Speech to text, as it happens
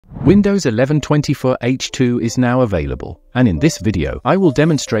Windows 11 24H2 is now available, and in this video I will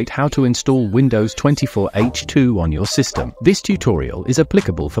demonstrate how to install Windows 24H2 on your system. This tutorial is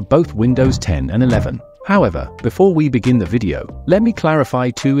applicable for both Windows 10 and 11. However, before we begin the video, let me clarify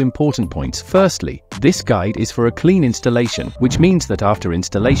two important points. Firstly, this guide is for a clean installation, which means that after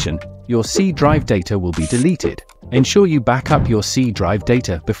installation, your C drive data will be deleted. Ensure you back up your C drive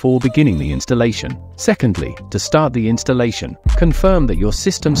data before beginning the installation. Secondly, to start the installation, confirm that your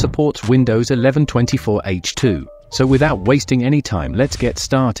system supports Windows 11 24H2. So without wasting any time, let's get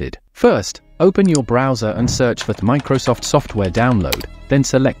started. First, open your browser and search for Microsoft Software Download, then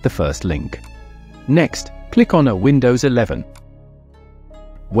select the first link. Next, click on a Windows 11,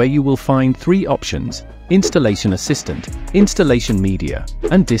 where you will find three options: Installation Assistant, Installation Media,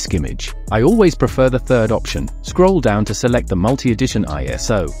 and Disk Image. I always prefer the third option. Scroll down to select the Multi-Edition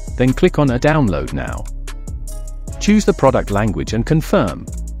ISO, then click on a Download Now. Choose the product language and confirm.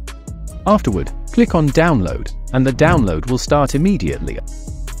 Afterward, click on Download, and the download will start immediately.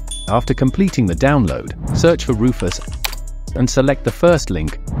 After completing the download, search for Rufus and select the first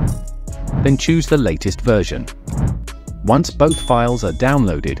link, then choose the latest version. Once both files are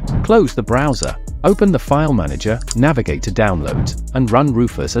downloaded, close the browser, open the File Manager, navigate to Downloads, and run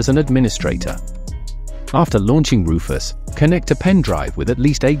Rufus as an administrator. After launching Rufus, connect a pen drive with at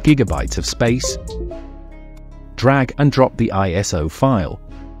least 8 GB of space. Drag and drop the ISO file,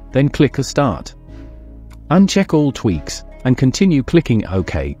 then click Start. Uncheck all tweaks, and continue clicking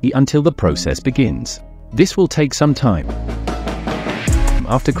OK until the process begins. This will take some time.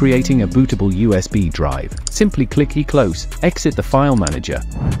 After creating a bootable USB drive, simply click Close, exit the File Manager,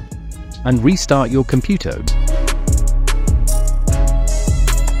 and restart your computer.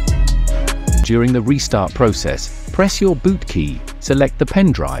 During the restart process, press your boot key, select the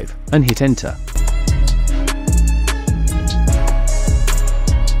pen drive, and hit Enter.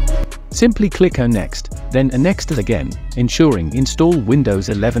 Simply click Next, then Next again, ensuring Install Windows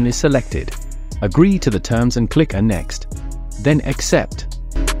 11 is selected. Agree to the terms and click Next, then Accept.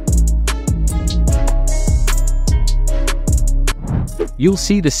 You'll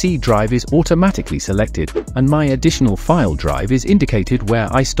see the C drive is automatically selected, and my additional file drive is indicated where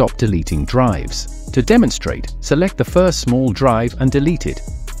I stopped deleting drives. To demonstrate, select the first small drive and delete it,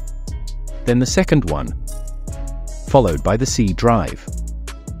 then the second one, followed by the C drive.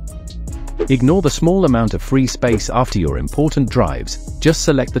 Ignore the small amount of free space after your important drives, just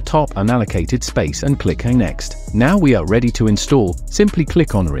select the top unallocated space and click Next. Now we are ready to install. Simply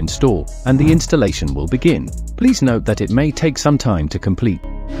click on Install, and the installation will begin. Please note that it may take some time to complete.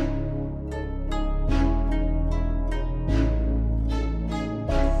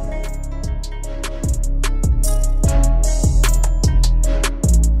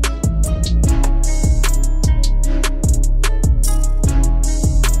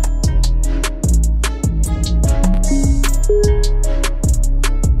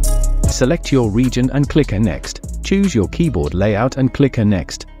 Select your region and click Next. Choose your keyboard layout and click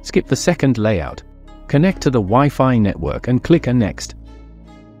Next. Skip the second layout. Connect to the Wi-Fi network and click Next.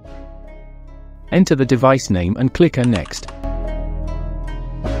 Enter the device name and click Next.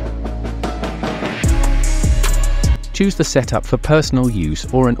 Choose the setup for personal use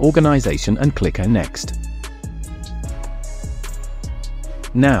or an organization and click Next.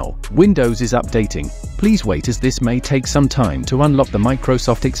 Now, Windows is updating. Please wait as this may take some time to unlock the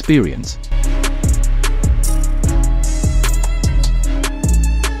Microsoft experience.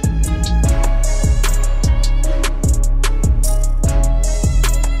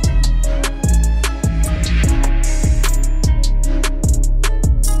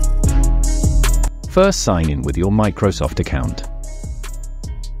 First, sign in with your Microsoft account.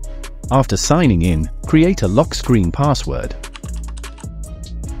 After signing in, create a lock screen password.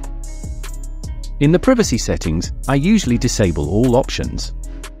 In the privacy settings, I usually disable all options.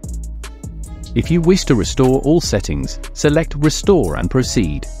 If you wish to restore all settings, select Restore and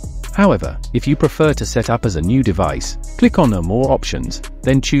proceed. However, if you prefer to set up as a new device, click on More Options,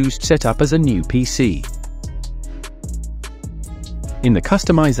 then choose Set up as a new PC. In the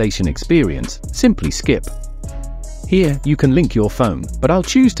customization experience, simply skip. Here, you can link your phone, but I'll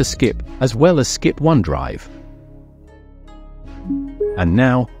choose to skip, as well as skip OneDrive. And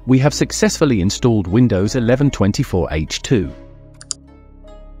now, we have successfully installed Windows 11 24H2.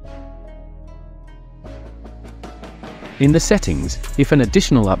 In the settings, if an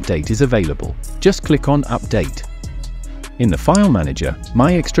additional update is available, just click on Update. In the File Manager,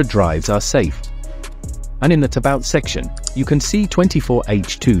 my extra drives are safe. And in the About section, you can see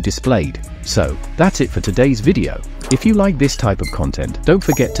 24H2 displayed. So, that's it for today's video. If you like this type of content, don't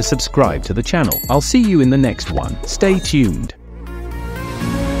forget to subscribe to the channel. I'll see you in the next one. Stay tuned.